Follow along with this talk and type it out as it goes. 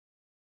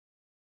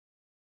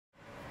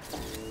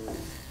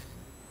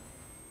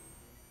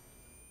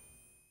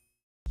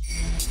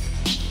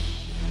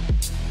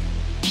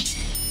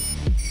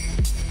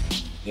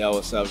Yo,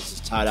 what's up? This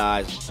is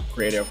Eyez,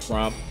 creator of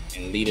Crump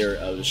and leader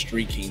of the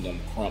Street Kingdom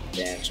Crump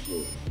dance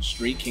group.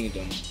 Street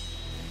Kingdom,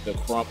 the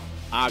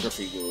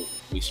Crumpography group,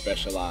 we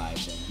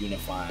specialize in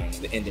unifying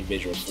the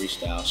individual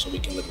freestyle so we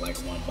can look like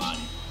one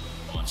body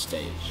on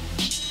stage.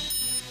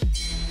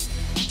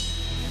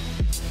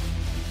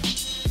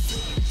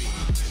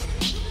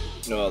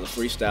 You know, the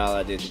freestyle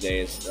I did today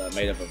is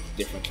made up of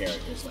different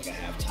characters. Like I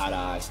have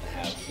Eyez, I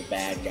have the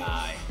bad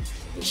guy,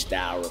 the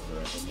Style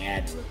Ripper, the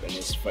Mad Rip, and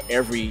it's for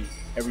every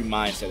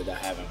mindset that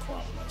I have in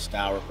Crump. Like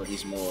Style Ripper,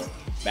 he's more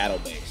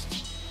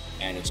battle-based,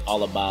 and it's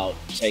all about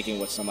taking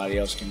what somebody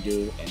else can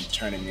do and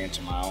turning it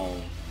into my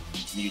own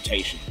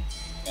mutation.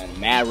 And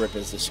Mad Rip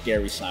is the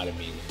scary side of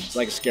me. It's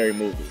like a scary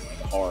movie,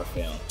 like a horror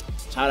film.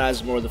 Eyez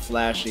is more the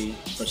flashy,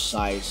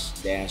 precise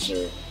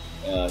dancer.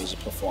 He's a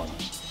performer.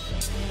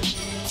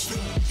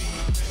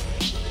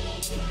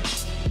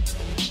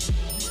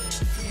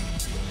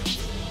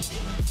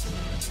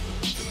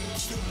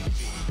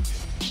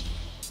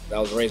 I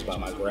was raised by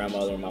my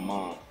grandmother and my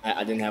mom.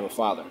 I didn't have a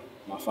father.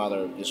 My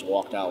father just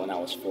walked out when I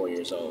was 4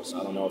 years old,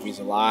 so I don't know if he's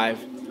alive.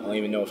 I don't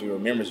even know if he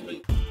remembers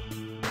me.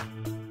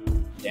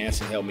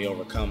 Dancing helped me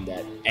overcome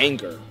that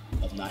anger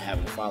of not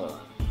having a father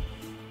around.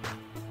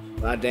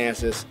 When I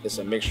dance, it's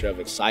a mixture of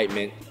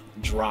excitement,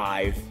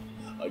 drive,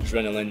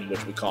 adrenaline,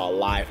 which we call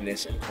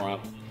aliveness in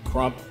Crump.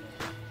 Crump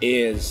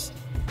is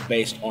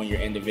based on your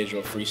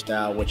individual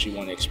freestyle, what you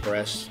want to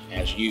express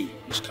as you,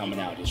 just coming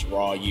out, just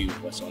raw you,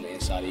 what's on the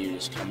inside of you,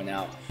 just coming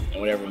out, and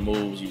whatever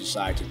moves you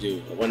decide to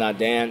do. But when I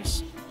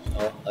dance,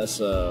 it's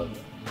a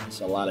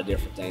lot of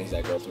different things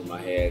that go through my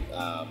head,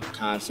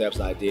 concepts,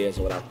 ideas,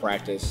 what I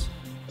practice.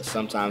 But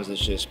sometimes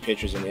it's just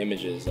pictures and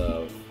images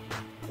of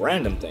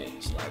random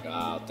things. Like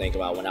I'll think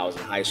about when I was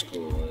in high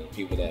school and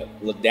people that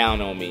looked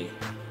down on me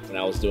when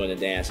I was doing the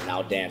dance, and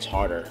I'll dance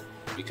harder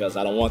because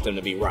I don't want them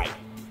to be right.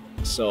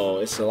 So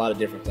it's a lot of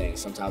different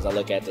things. Sometimes I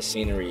look at the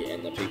scenery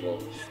and the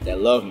people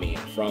that love me,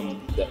 and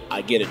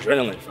I get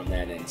adrenaline from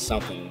that, and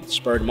something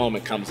spurred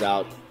moment comes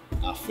out.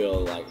 I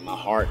feel like my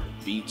heart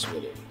beats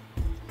with it.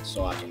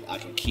 So I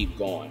can keep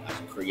going. I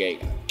can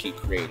create. I can keep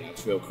creating. I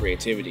feel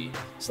creativity.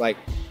 It's like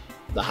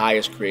the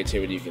highest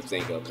creativity you can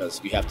think of, because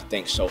you have to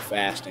think so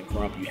fast in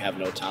Crump. You have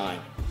no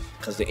time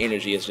because the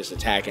energy is just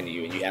attacking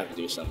you, and you have to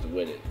do something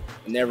with it.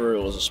 I never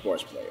was a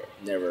sports player.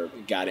 Never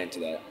got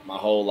into that. My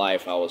whole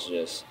life I was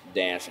just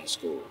dancing in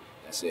school.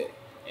 That's it.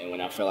 And when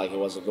I felt like it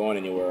wasn't going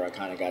anywhere, I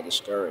kind of got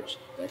discouraged.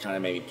 That kind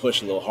of made me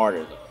push a little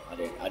harder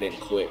though. I didn't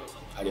quit.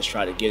 I just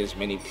tried to get as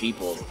many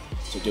people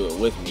to do it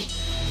with me.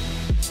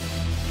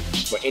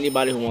 For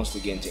anybody who wants to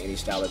get into any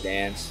style of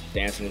dance,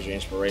 dancing is your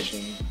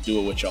inspiration.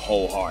 Do it with your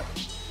whole heart.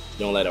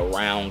 Don't let a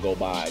round go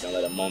by. Don't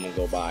let a moment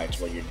go by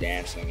to where you're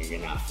dancing and you're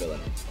not feeling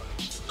it.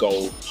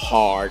 Go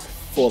hard,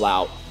 full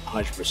out,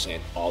 100%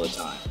 all the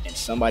time. And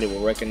somebody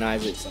will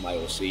recognize it, somebody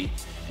will see,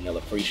 and they'll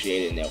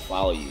appreciate it, and they'll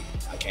follow you.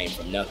 I came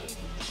from nothing.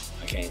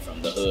 I came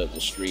from the hood, the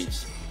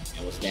streets,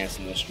 and was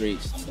dancing in the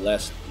streets. I'm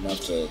blessed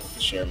enough to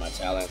share my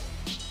talent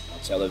on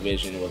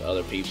television with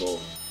other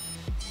people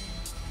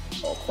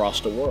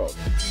across the world.